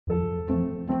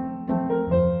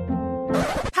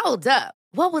Hold up.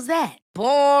 What was that?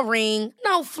 Boring.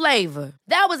 No flavor.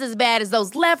 That was as bad as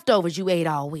those leftovers you ate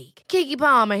all week. Keke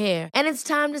Palmer here, and it's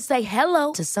time to say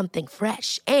hello to something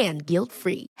fresh and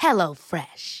guilt-free. Hello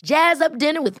Fresh. Jazz up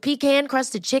dinner with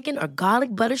pecan-crusted chicken or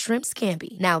garlic butter shrimp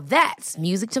scampi. Now that's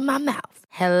music to my mouth.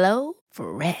 Hello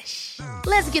Fresh.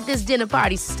 Let's get this dinner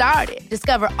party started.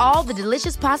 Discover all the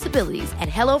delicious possibilities at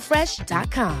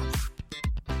hellofresh.com.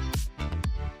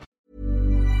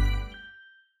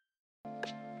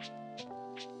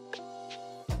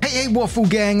 Hey, Waffle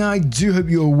Gang, I do hope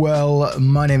you're well.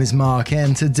 My name is Mark,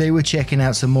 and today we're checking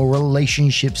out some more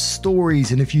relationship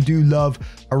stories. And if you do love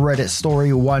a Reddit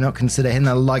story, why not consider hitting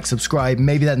that like, subscribe,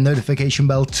 maybe that notification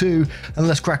bell too, and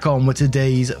let's crack on with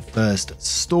today's first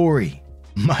story.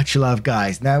 Much love,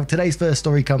 guys. Now, today's first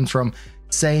story comes from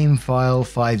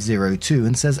SameFile502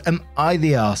 and says, am I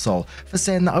the arsehole for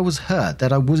saying that I was hurt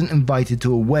that I wasn't invited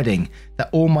to a wedding that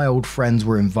all my old friends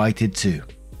were invited to?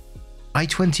 I,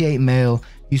 28 male,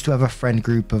 used to have a friend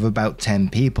group of about 10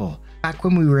 people back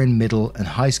when we were in middle and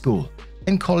high school.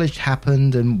 Then college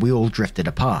happened and we all drifted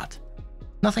apart.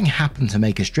 Nothing happened to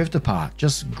make us drift apart,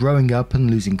 just growing up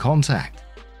and losing contact.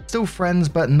 Still friends,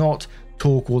 but not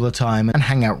talk all the time and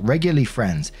hang out regularly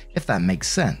friends, if that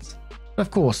makes sense. But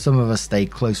of course, some of us stay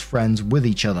close friends with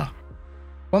each other.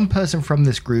 One person from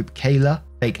this group, Kayla,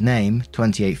 fake name,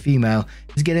 28 female,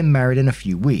 is getting married in a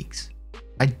few weeks.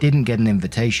 I didn't get an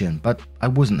invitation, but I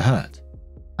wasn't hurt.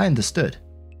 I understood.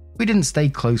 We didn't stay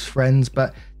close friends,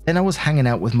 but then I was hanging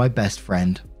out with my best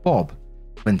friend, Bob,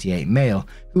 28 male,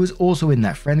 who was also in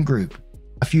that friend group,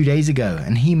 a few days ago,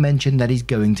 and he mentioned that he's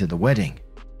going to the wedding.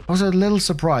 I was a little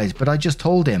surprised, but I just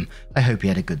told him I hope he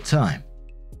had a good time.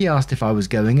 He asked if I was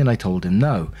going and I told him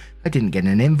no, I didn't get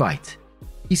an invite.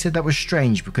 He said that was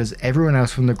strange because everyone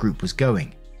else from the group was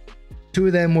going. 2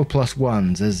 of them were plus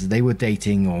ones as they were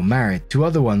dating or married to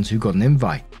other ones who got an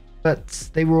invite. But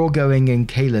they were all going and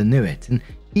Kayla knew it and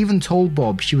even told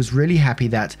Bob she was really happy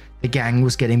that the gang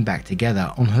was getting back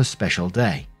together on her special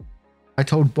day. I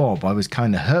told Bob I was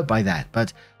kinda hurt by that,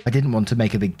 but I didn't want to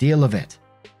make a big deal of it.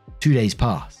 2 days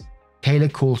passed.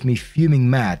 Kayla calls me fuming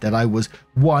mad that I was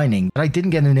whining that I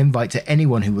didn't get an invite to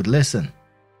anyone who would listen.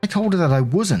 I told her that I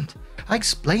wasn't. I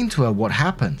explained to her what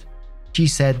happened. She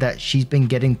said that she's been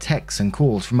getting texts and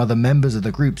calls from other members of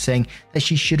the group saying that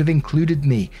she should have included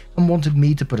me and wanted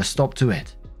me to put a stop to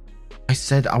it. I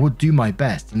said I would do my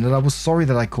best and that I was sorry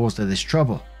that I caused her this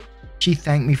trouble. She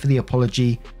thanked me for the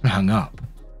apology and hung up.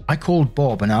 I called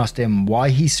Bob and asked him why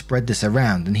he spread this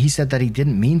around, and he said that he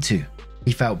didn't mean to.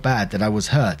 He felt bad that I was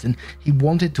hurt and he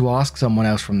wanted to ask someone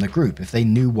else from the group if they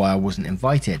knew why I wasn't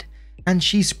invited. And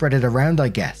she spread it around, I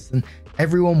guess, and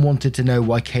everyone wanted to know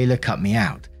why Kayla cut me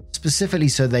out. Specifically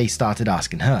so they started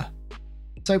asking her.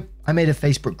 So I made a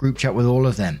Facebook group chat with all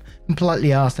of them and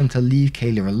politely asked them to leave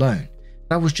Kayla alone.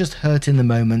 I was just hurt in the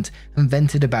moment and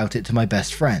vented about it to my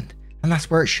best friend, and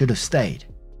that's where it should have stayed.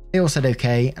 They all said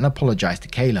okay and apologized to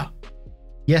Kayla.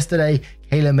 Yesterday,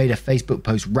 Kayla made a Facebook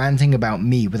post ranting about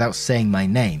me without saying my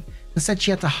name and said she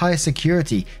had to hire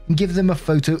security and give them a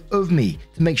photo of me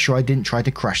to make sure I didn't try to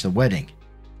crash the wedding.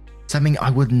 Something I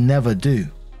would never do.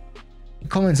 The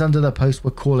comments under the post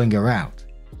were calling her out.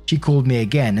 She called me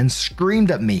again and screamed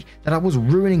at me that I was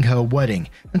ruining her wedding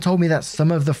and told me that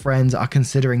some of the friends are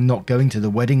considering not going to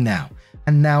the wedding now,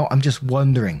 and now I'm just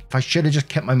wondering if I should have just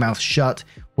kept my mouth shut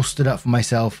or stood up for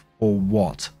myself or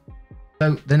what.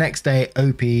 So the next day,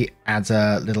 OP adds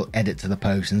a little edit to the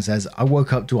post and says, I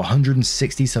woke up to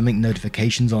 160 something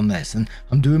notifications on this and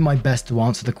I'm doing my best to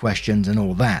answer the questions and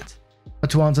all that. But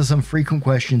to answer some frequent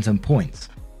questions and points,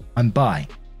 I'm bi.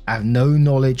 I have no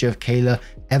knowledge of Kayla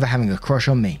ever having a crush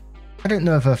on me. I don't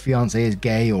know if her fiance is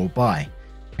gay or bi.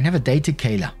 I never dated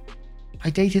Kayla. I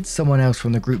dated someone else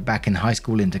from the group back in high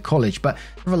school into college, but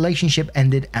the relationship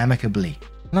ended amicably,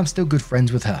 and I'm still good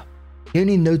friends with her. The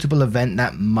only notable event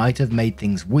that might have made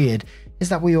things weird is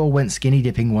that we all went skinny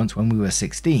dipping once when we were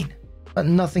 16, but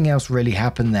nothing else really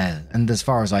happened there, and as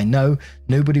far as I know,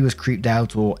 nobody was creeped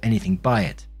out or anything by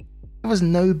it. There was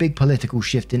no big political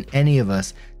shift in any of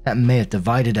us that may have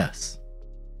divided us.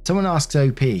 Someone asks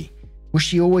OP, was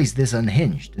she always this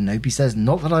unhinged? And OP says,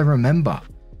 not that I remember.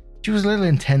 She was a little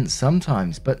intense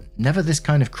sometimes, but never this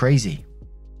kind of crazy.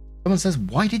 Someone says,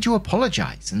 why did you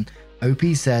apologize? And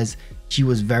OP says she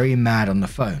was very mad on the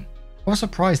phone. I was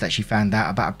surprised that she found out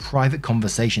about a private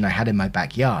conversation I had in my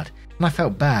backyard, and I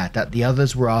felt bad that the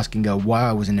others were asking her why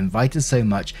I wasn't invited so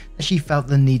much that she felt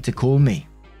the need to call me.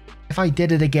 If I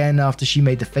did it again after she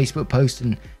made the Facebook post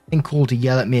and then called to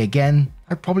yell at me again,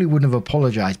 I probably wouldn't have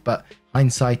apologized, but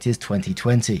hindsight is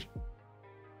 2020.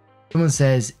 Someone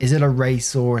says, is it a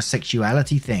race or a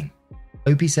sexuality thing?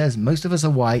 Opie says most of us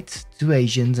are white, 2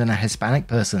 Asians and a Hispanic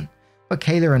person, but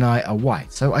Kayla and I are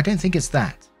white, so I don't think it's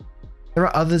that. There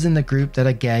are others in the group that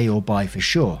are gay or bi for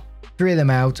sure. 3 of them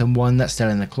out and 1 that's still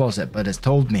in the closet but has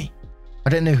told me. I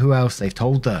don't know who else they've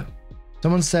told though.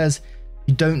 Someone says,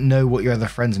 you don't know what your other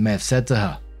friends may have said to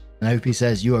her. And Opie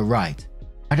says, you are right.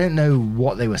 I don't know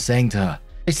what they were saying to her.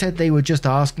 They said they were just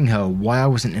asking her why I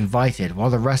wasn't invited while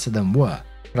the rest of them were,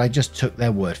 but I just took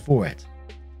their word for it.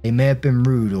 They may have been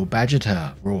rude or badgered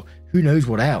her, or who knows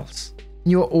what else.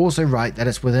 And you are also right that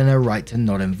it's within her right to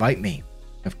not invite me.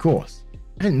 Of course,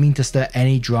 I didn't mean to stir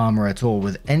any drama at all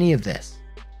with any of this.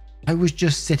 I was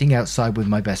just sitting outside with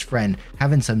my best friend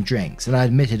having some drinks, and I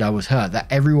admitted I was hurt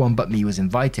that everyone but me was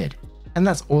invited, and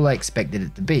that's all I expected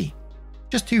it to be.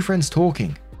 Just 2 friends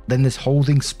talking. Then this whole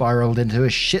thing spiraled into a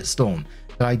shitstorm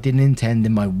that I didn't intend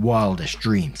in my wildest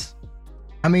dreams.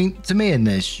 I mean, to me in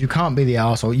this, you can't be the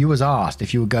arsehole. You was asked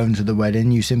if you were going to the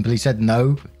wedding, you simply said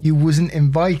no, you wasn't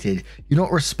invited. You're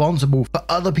not responsible for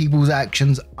other people's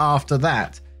actions after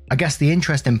that. I guess the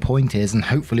interesting point is, and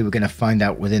hopefully we're going to find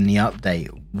out within the update,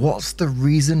 what's the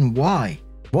reason why?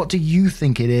 What do you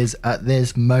think it is at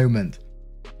this moment?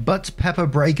 But Pepper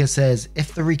Breaker says,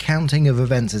 if the recounting of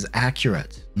events is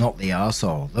accurate, not the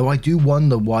arsehole, though I do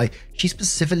wonder why she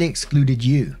specifically excluded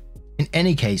you. In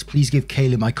any case, please give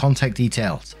Kayla my contact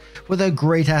details. With her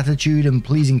great attitude and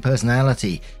pleasing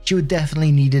personality, she would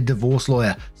definitely need a divorce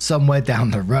lawyer somewhere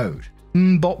down the road.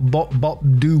 Bop bop bop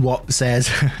doo wop says,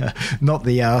 not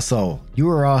the arsehole. You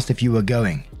were asked if you were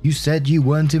going. You said you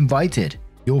weren't invited.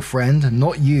 Your friend,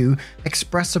 not you,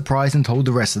 expressed surprise and told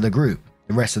the rest of the group.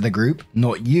 The rest of the group,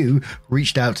 not you,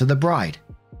 reached out to the bride.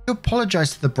 You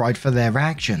apologized to the bride for their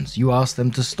actions. You asked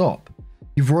them to stop.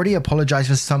 You've already apologized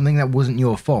for something that wasn't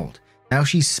your fault. Now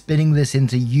she's spinning this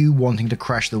into you wanting to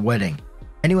crash the wedding.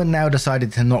 Anyone now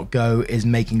decided to not go is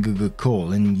making a good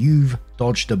call, and you've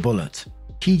dodged a bullet.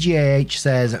 TGAH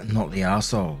says, not the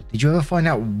arsehole. Did you ever find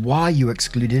out why you were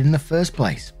excluded in the first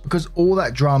place? Because all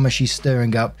that drama she's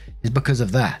stirring up is because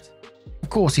of that. Of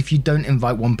course, if you don't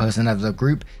invite one person out of the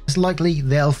group, it's likely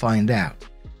they'll find out.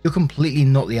 You're completely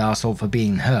not the arsehole for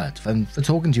being hurt and for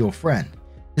talking to your friend.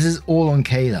 This is all on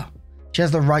Kayla. She has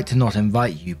the right to not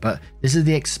invite you, but this is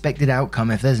the expected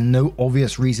outcome if there's no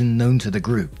obvious reason known to the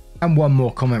group. And one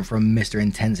more comment from Mr.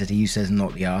 Intensity who says,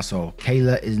 not the arsehole.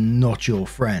 Kayla is not your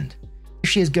friend. If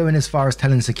she is going as far as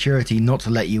telling security not to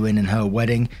let you in her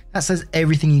wedding, that says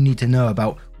everything you need to know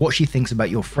about what she thinks about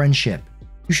your friendship.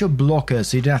 You should block her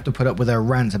so you don't have to put up with her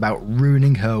rants about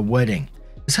ruining her wedding.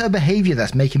 It's her behavior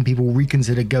that's making people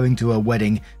reconsider going to her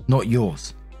wedding, not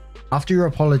yours. After your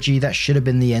apology, that should have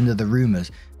been the end of the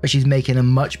rumors, but she's making a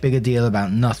much bigger deal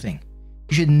about nothing.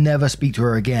 You should never speak to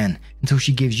her again until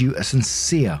she gives you a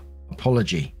sincere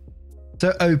apology. So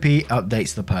OP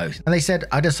updates the post, and they said,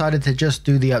 I decided to just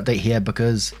do the update here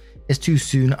because it's too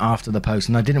soon after the post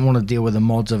and I didn't want to deal with the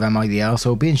mods of Am I the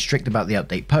Arsehole being strict about the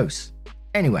update posts.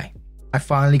 Anyway, I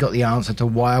finally got the answer to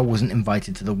why I wasn't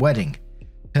invited to the wedding.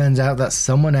 Turns out that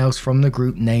someone else from the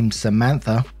group named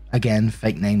Samantha, again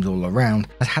fake names all around,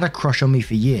 has had a crush on me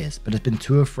for years but has been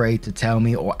too afraid to tell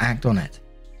me or act on it.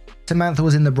 Samantha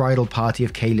was in the bridal party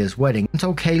of Kayla's wedding and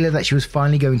told Kayla that she was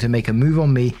finally going to make a move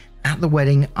on me at the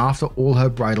wedding after all her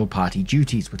bridal party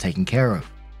duties were taken care of.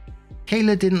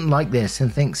 Kayla didn't like this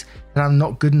and thinks that I'm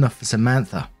not good enough for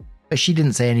Samantha, but she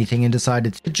didn't say anything and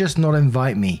decided to just not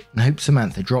invite me and hope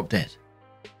Samantha dropped it.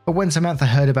 But when Samantha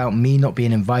heard about me not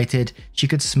being invited, she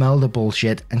could smell the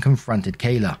bullshit and confronted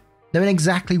Kayla, knowing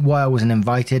exactly why I wasn't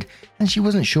invited, and she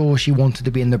wasn't sure she wanted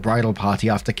to be in the bridal party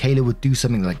after Kayla would do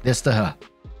something like this to her.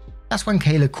 That's when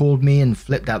Kayla called me and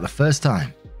flipped out the first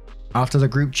time. After the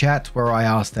group chat where I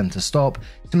asked them to stop,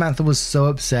 Samantha was so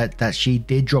upset that she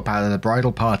did drop out of the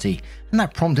bridal party, and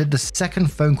that prompted the second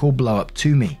phone call blow up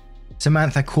to me.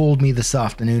 Samantha called me this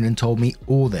afternoon and told me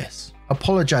all this,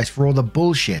 apologized for all the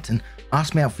bullshit and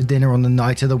asked me out for dinner on the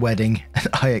night of the wedding, and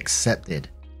I accepted.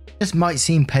 This might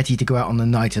seem petty to go out on the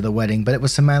night of the wedding, but it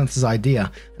was Samantha's idea,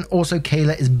 and also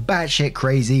Kayla is batshit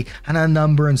crazy and her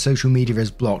number and social media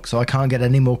is blocked, so I can't get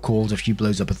any more calls if she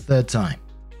blows up a third time.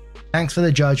 Thanks for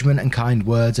the judgment and kind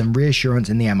words and reassurance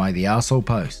in the Am I the Arsehole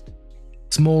post.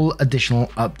 Small additional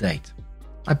update.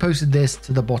 I posted this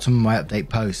to the bottom of my update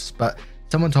posts, but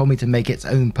someone told me to make its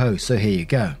own post, so here you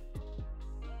go.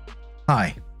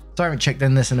 Hi, so I haven't checked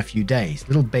in this in a few days,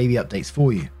 little baby updates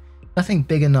for you. Nothing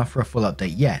big enough for a full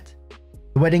update yet.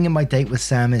 The wedding and my date with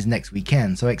Sam is next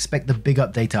weekend, so I expect the big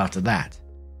update after that.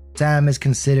 Sam is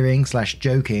considering /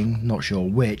 joking, not sure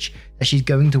which, that she's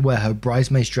going to wear her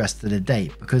bridesmaid's dress to the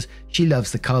date because she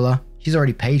loves the colour, she's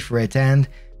already paid for it, and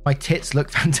My tits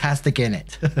look fantastic in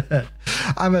it.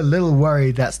 I'm a little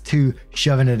worried that's too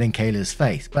shoving it in Kayla's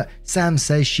face, but Sam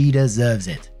says she deserves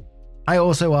it. I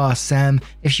also asked Sam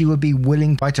if she would be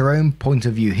willing to write her own point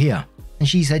of view here, and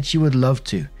she said she would love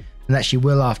to, and that she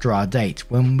will after our date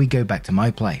when we go back to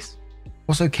my place.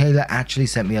 Also, Kayla actually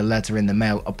sent me a letter in the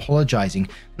mail apologizing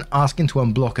and asking to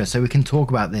unblock her so we can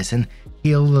talk about this and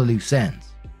heal the loose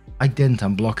ends. I didn't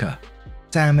unblock her.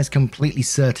 Sam is completely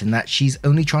certain that she's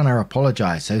only trying to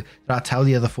apologize so that I'll tell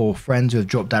the other 4 friends who have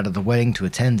dropped out of the wedding to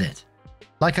attend it.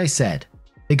 Like I said,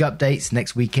 big updates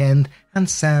next weekend and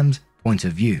Sam's point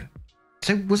of view.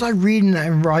 So was I reading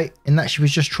that right in that she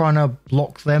was just trying to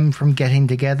block them from getting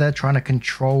together, trying to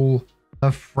control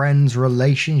her friends'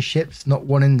 relationships, not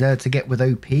wanting her to get with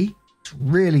OP? It's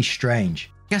really strange.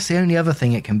 I guess the only other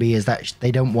thing it can be is that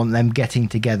they don't want them getting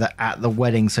together at the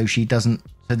wedding so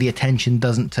the attention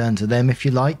doesn't turn to them, if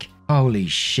you like. Holy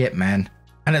shit, man.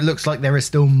 And it looks like there is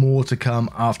still more to come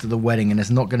after the wedding, and it's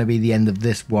not going to be the end of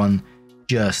this one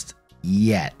just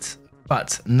yet.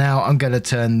 But now I'm going to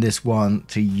turn this one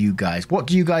to you guys. What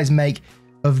do you guys make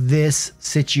of this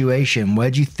situation?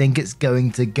 Where do you think it's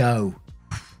going to go?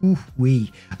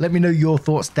 Ooh-wee. Let me know your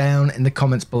thoughts down in the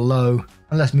comments below,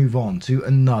 and let's move on to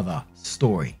another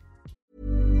story.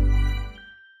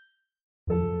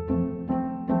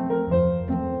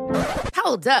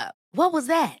 Hold up. What was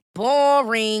that?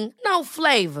 Boring. No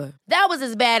flavor. That was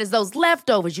as bad as those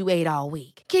leftovers you ate all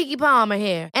week. Keke Palmer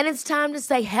here, and it's time to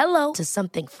say hello to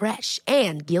something fresh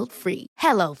and guilt-free.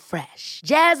 Hello Fresh.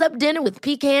 Jazz up dinner with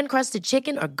pecan-crusted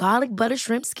chicken or garlic butter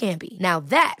shrimp scampi. Now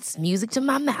that's music to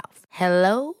my mouth.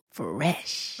 Hello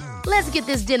Fresh. Let's get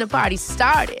this dinner party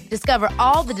started. Discover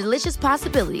all the delicious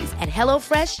possibilities at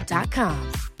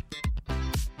hellofresh.com.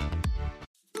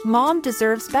 Mom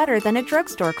deserves better than a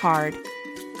drugstore card.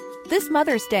 This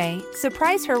Mother's Day,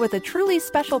 surprise her with a truly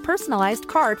special personalized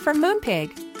card from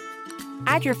Moonpig.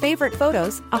 Add your favorite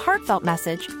photos, a heartfelt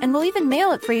message, and we'll even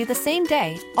mail it for you the same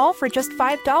day, all for just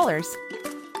 $5.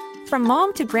 From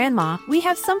mom to grandma, we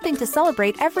have something to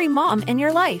celebrate every mom in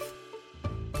your life.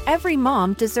 Every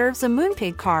mom deserves a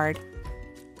Moonpig card.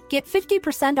 Get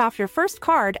 50% off your first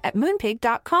card at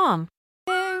moonpig.com.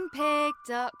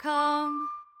 Moonpig.com.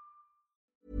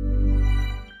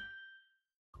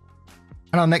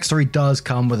 And our next story does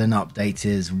come with an update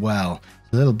as well.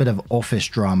 A little bit of office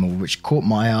drama which caught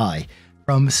my eye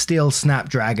from Steel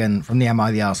Snapdragon from the Am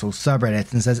I the Arsehole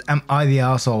subreddit, and says, am I the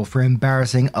arsehole for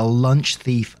embarrassing a lunch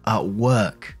thief at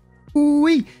work?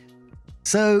 Ooh-wee.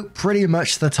 So pretty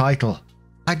much the title.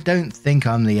 I don't think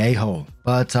I'm the a-hole,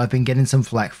 but I've been getting some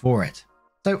flack for it.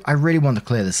 So I really want to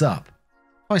clear this up.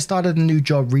 I started a new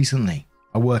job recently.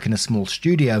 I work in a small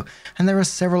studio and there are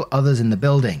several others in the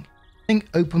building. Think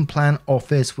open plan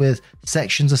office with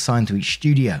sections assigned to each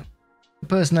studio. The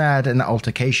person I had an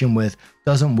altercation with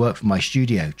doesn't work for my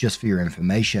studio, just for your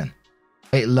information.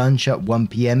 I ate lunch at 1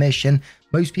 p.m-ish and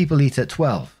most people eat at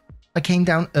 12. I came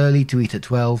down early to eat at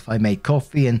 12, I made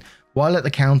coffee, and while at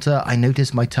the counter I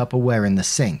noticed my Tupperware in the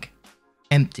sink.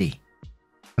 Empty.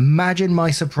 Imagine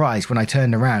my surprise when I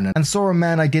turned around and saw a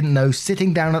man I didn't know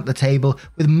sitting down at the table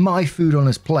with my food on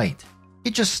his plate.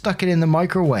 He just stuck it in the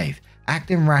microwave,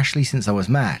 acting rashly since I was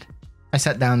mad. I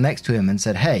sat down next to him and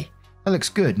said, hey, that looks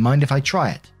good, mind if I try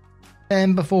it?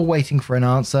 Then, before waiting for an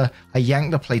answer, I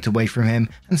yanked the plate away from him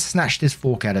and snatched his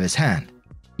fork out of his hand.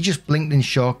 He just blinked in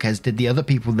shock, as did the other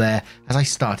people there, as I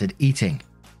started eating.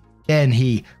 Then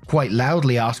he, quite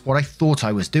loudly, asked what I thought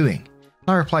I was doing.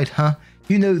 I replied,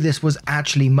 you know this was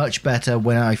actually much better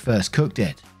when I first cooked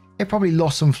it. It probably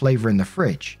lost some flavour in the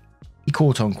fridge. He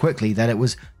caught on quickly that it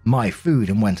was my food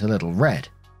and went a little red.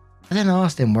 I then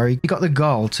asked him where he got the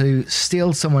gall to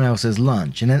steal someone else's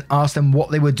lunch, and then asked them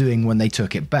what they were doing when they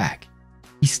took it back.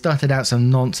 He stuttered out some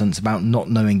nonsense about not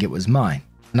knowing it was mine,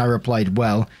 and I replied,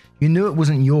 well, you knew it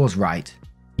wasn't yours, right?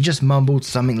 He just mumbled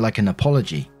something like an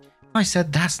apology. I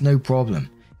said that's no problem.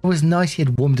 It was nice he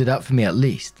had warmed it up for me at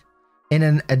least, in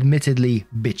an admittedly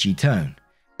bitchy tone,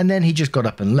 and then he just got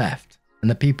up and left, and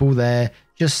the people there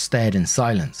just stared in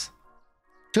silence.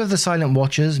 Two of the silent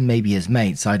watchers, maybe his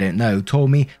mates, I don't know,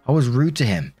 told me I was rude to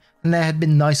him, and there had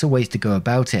been nicer ways to go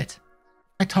about it.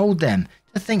 I told them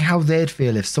to think how they'd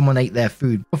feel if someone ate their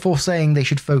food before saying they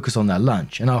should focus on their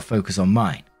lunch and I'll focus on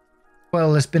mine.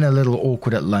 Well, it's been a little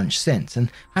awkward at lunch since, and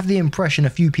I have the impression a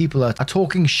few people are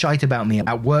talking shite about me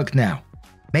at work now.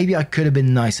 Maybe I could have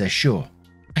been nicer, sure.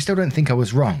 I still don't think I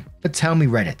was wrong, but tell me,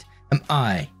 Reddit, am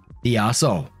I the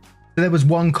arsehole? There was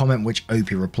one comment which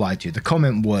Opie replied to. The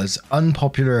comment was,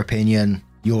 unpopular opinion,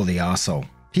 you're the arsehole.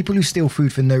 People who steal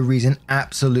food for no reason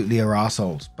absolutely are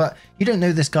arseholes, but you don't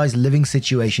know this guy's living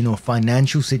situation or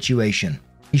financial situation.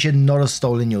 He should not have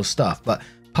stolen your stuff, but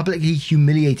publicly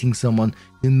humiliating someone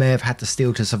who may have had to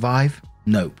steal to survive?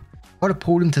 Nope. I would have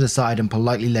pulled him to the side and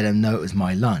politely let him know it was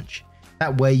my lunch.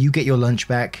 That way you get your lunch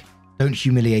back, don't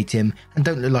humiliate him, and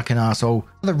don't look like an asshole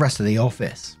for the rest of the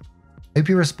office. OP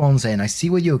responds saying, I see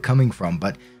where you're coming from,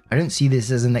 but I don't see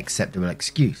this as an acceptable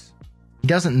excuse. He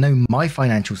doesn't know my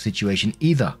financial situation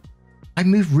either. I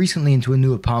moved recently into a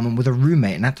new apartment with a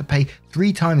roommate and had to pay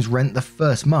 3 times rent the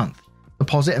first month,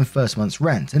 deposit and first month's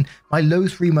rent, and my low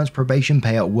 3 months probation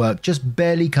pay at work just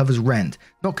barely covers rent,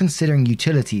 not considering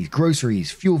utilities,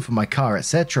 groceries, fuel for my car,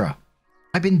 etc.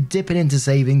 I've been dipping into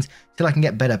savings till I can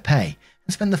get better pay,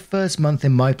 and spent the first month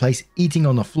in my place eating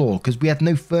on the floor because we had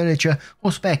no furniture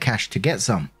or spare cash to get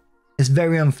some. It's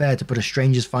very unfair to put a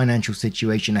stranger's financial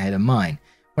situation ahead of mine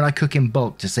when I cook in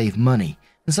bulk to save money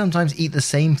and sometimes eat the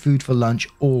same food for lunch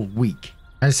all week.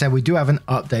 As I said, we do have an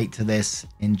update to this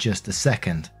in just a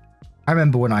second. I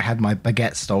remember when I had my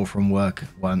baguette stole from work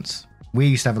once. We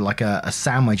used to have like a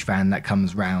sandwich van that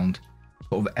comes round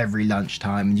sort of every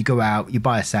lunchtime, and you go out, you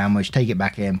buy a sandwich, take it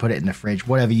back in, put it in the fridge,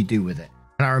 whatever you do with it.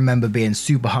 And I remember being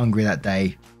super hungry that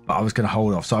day, but I was going to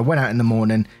hold off. So I went out in the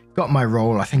morning, got my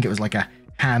roll. I think it was like a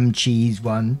ham cheese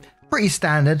one. Pretty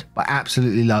standard, but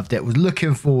absolutely loved it. Was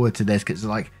looking forward to this because it's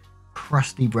like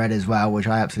crusty bread as well, which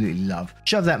I absolutely love.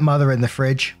 Shoved that mother in the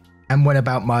fridge and went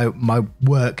about my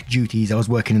work duties. I was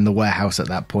working in the warehouse at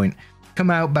that point.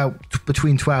 Come out about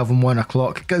between 12 and 1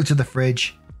 o'clock, go to the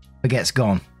fridge, baguette's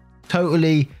gone.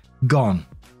 Totally gone.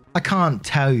 I can't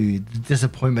tell you the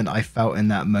disappointment I felt in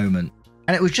that moment.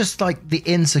 And it was just like the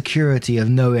insecurity of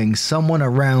knowing someone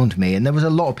around me, and there was a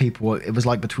lot of people, it was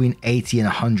like between 80 and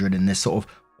 100 in this sort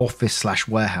of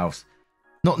office/warehouse,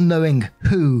 not knowing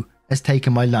who has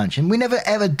taken my lunch. And we never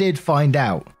ever did find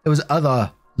out. There was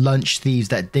other lunch thieves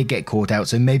that did get caught out,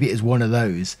 so maybe it was one of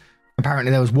those.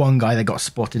 Apparently there was one guy that got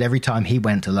spotted every time he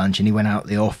went to lunch and he went out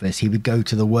the office. He would go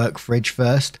to the work fridge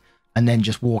first and then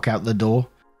just walk out the door.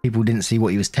 People didn't see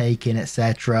what he was taking,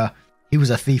 etc. He was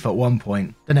a thief at one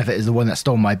point. Don't know if it is the one that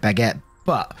stole my baguette,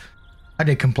 but I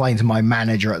did complain to my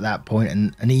manager at that point,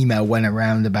 and an email went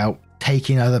around about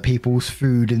taking other people's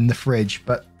food in the fridge,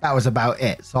 but that was about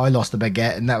it. So I lost the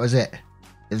baguette and that was it.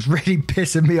 It's really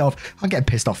pissing me off. I'm getting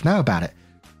pissed off now about it.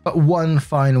 But one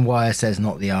final wire says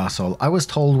not the arsehole. I was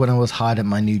told when I was hired at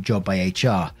my new job by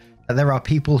HR that there are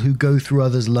people who go through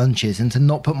others' lunches and to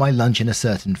not put my lunch in a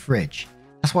certain fridge.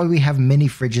 That's why we have mini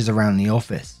fridges around the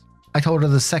office. I told her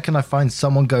the second I find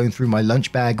someone going through my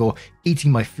lunch bag or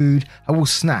eating my food, I will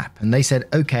snap. And they said,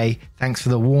 okay, thanks for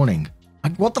the warning.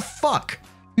 Like, what the fuck?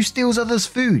 Who steals others'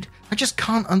 food? I just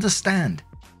can't understand.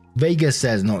 Vegas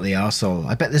says not the arsehole.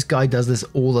 I bet this guy does this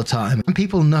all the time. And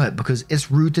people know it because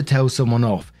it's rude to tell someone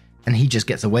off and he just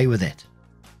gets away with it.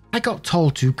 I got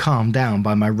told to calm down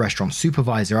by my restaurant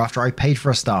supervisor after I paid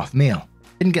for a staff meal.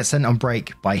 Didn't get sent on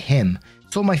break by him.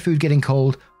 Saw my food getting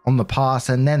cold on the pass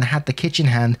and then had the kitchen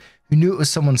hand who knew it was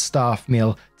someone's staff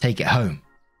meal take it home.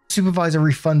 Supervisor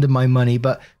refunded my money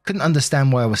but couldn't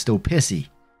understand why I was still pissy.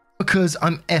 Because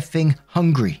I'm effing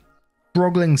hungry.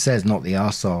 Brogling says not the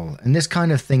arsehole, and this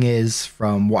kind of thing is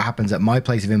from what happens at my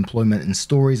place of employment and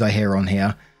stories I hear on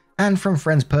here, and from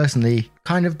friends personally,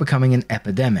 kind of becoming an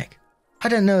epidemic. I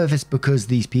don't know if it's because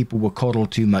these people were coddled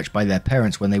too much by their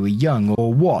parents when they were young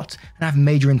or what, and have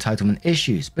major entitlement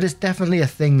issues, but it's definitely a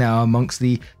thing now amongst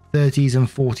the 30s and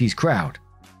 40s crowd.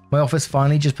 My office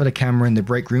finally just put a camera in the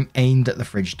break room aimed at the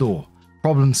fridge door.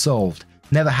 Problem solved.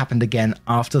 Never happened again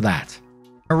after that.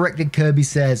 Erected Kirby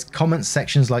says, comment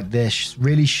sections like this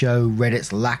really show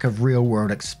Reddit's lack of real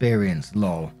world experience,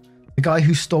 lol. The guy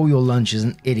who stole your lunch is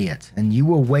an idiot, and you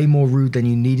were way more rude than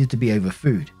you needed to be over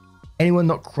food. Anyone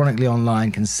not chronically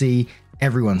online can see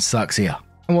everyone sucks here.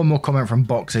 And one more comment from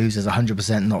Boxer who says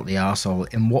 100% not the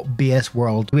arsehole. In what BS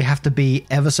world do we have to be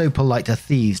ever so polite to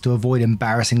thieves to avoid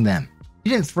embarrassing them?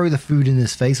 You didn't throw the food in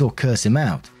his face or curse him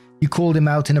out. You called him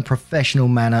out in a professional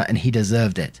manner and he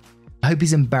deserved it. I hope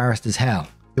he's embarrassed as hell.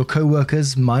 Your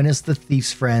co-workers, minus the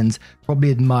thief's friends,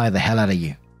 probably admire the hell out of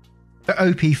you. The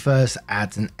OP first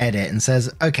adds an edit and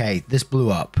says, okay, this blew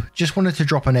up. Just wanted to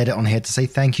drop an edit on here to say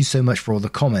thank you so much for all the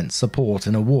comments, support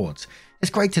and awards.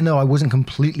 It's great to know I wasn't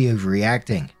completely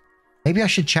overreacting. Maybe I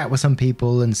should chat with some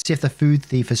people and see if the food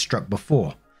thief has struck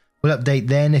before. We'll update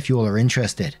then if you all are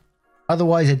interested.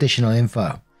 Otherwise, additional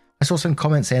info. I saw some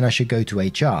comments saying I should go to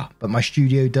HR, but my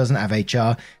studio doesn't have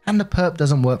HR and the perp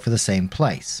doesn't work for the same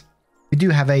place. We do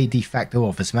have a de facto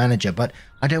office manager, but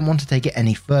I don't want to take it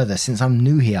any further since I'm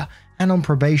new here and on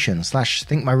probation /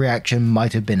 think my reaction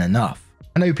might have been enough.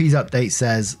 An OP's update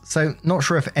says, so not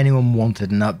sure if anyone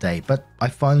wanted an update, but I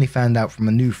finally found out from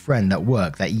a new friend at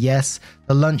work that yes,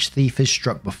 the lunch thief is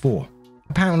struck before.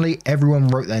 Apparently, everyone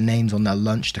wrote their names on their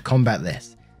lunch to combat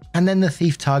this, and then the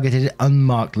thief targeted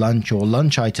unmarked lunch or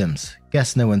lunch items.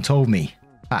 Guess no one told me.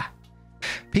 Ha.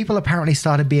 People apparently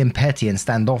started being petty and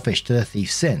standoffish to the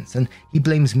thief since, and he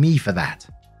blames me for that.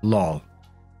 Lol.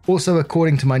 Also,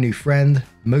 according to my new friend,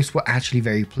 most were actually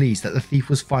very pleased that the thief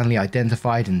was finally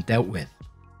identified and dealt with.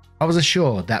 I was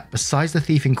assured that besides the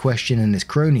thief in question and his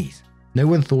cronies, no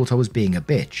one thought I was being a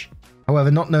bitch.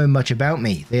 However, not knowing much about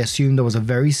me, they assumed I was a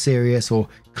very serious or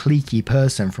cliquey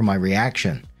person from my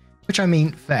reaction. Which I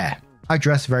mean, fair. I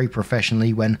dress very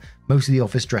professionally when most of the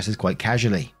office dresses quite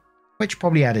casually. Which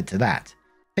probably added to that.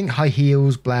 Think high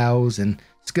heels, blouse and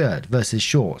skirt versus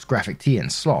shorts, graphic tee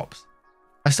and slops.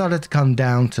 I started to come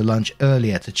down to lunch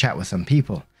earlier to chat with some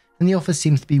people, and the office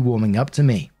seems to be warming up to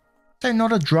me. So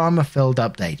not a drama-filled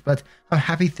update, but I'm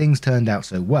happy things turned out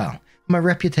so well. My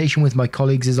reputation with my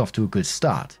colleagues is off to a good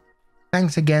start.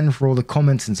 Thanks again for all the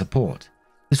comments and support.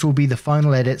 This will be the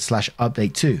final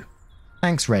edit/update too.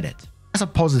 Thanks Reddit. As a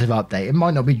positive update, it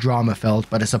might not be drama-filled,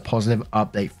 but it's a positive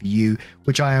update for you,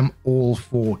 which I am all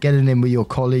for. Getting in with your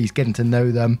colleagues, getting to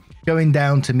know them, going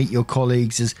down to meet your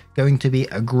colleagues is going to be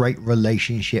a great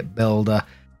relationship builder,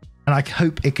 and I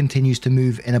hope it continues to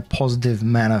move in a positive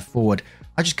manner forward.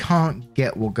 I just can't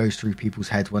get what goes through people's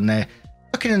heads when they're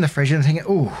looking in the fridge and thinking,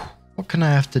 oh, what can I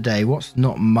have today? What's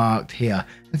not marked here?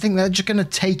 And think they're just going to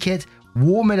take it,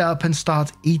 warm it up and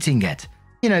start eating it.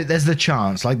 You know, there's the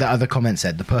chance, like the other comment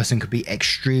said, the person could be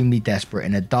extremely desperate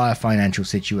in a dire financial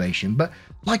situation. But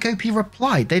like OP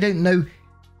replied, they don't know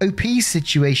OP's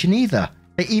situation either.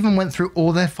 They even went through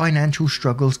all their financial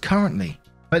struggles currently.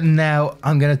 But now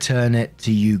I'm going to turn it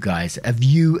to you guys. Have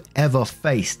you ever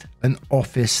faced an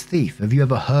office thief? Have you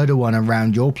ever heard of one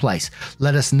around your place?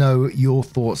 Let us know your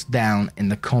thoughts down in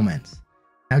the comments.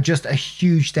 Now, just a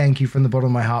huge thank you from the bottom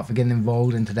of my heart for getting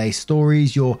involved in today's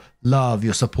stories. Your love,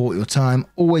 your support, your time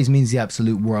always means the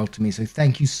absolute world to me. So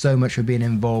thank you so much for being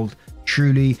involved.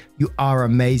 Truly, you are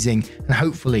amazing. And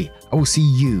hopefully, I will see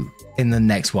you in the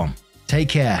next one. Take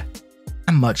care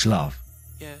and much love.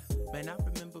 Yeah, man, I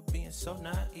remember being so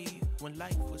naive when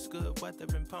life was good, weather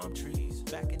and palm trees.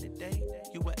 Back in the day,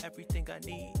 you were everything I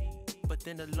need. But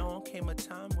then along came a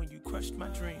time when you crushed my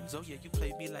dreams. Oh yeah, you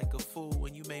played me like a fool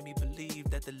when you made me believe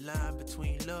that the line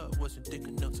between love wasn't thick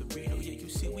enough to read. Oh yeah, you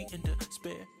see we in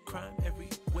despair, crime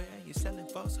everywhere. You're selling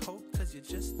false hope cause you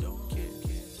just don't care.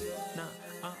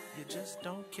 Nah, you just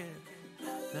don't care.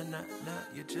 Nah,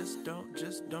 you just don't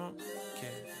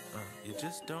care. You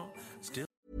just don't, still.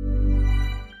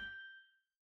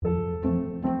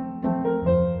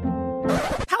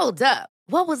 Hold up.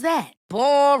 What was that?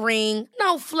 Boring.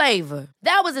 No flavor.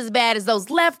 That was as bad as those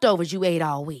leftovers you ate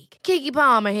all week. Keke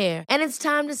Palmer here, and it's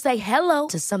time to say hello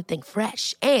to something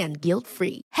fresh and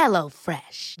guilt-free. Hello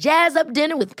Fresh. Jazz up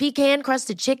dinner with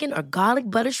pecan-crusted chicken or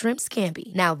garlic butter shrimp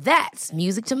scampi. Now that's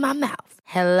music to my mouth.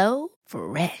 Hello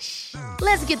Fresh.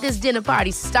 Let's get this dinner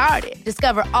party started.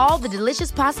 Discover all the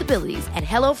delicious possibilities at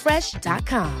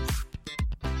HelloFresh.com.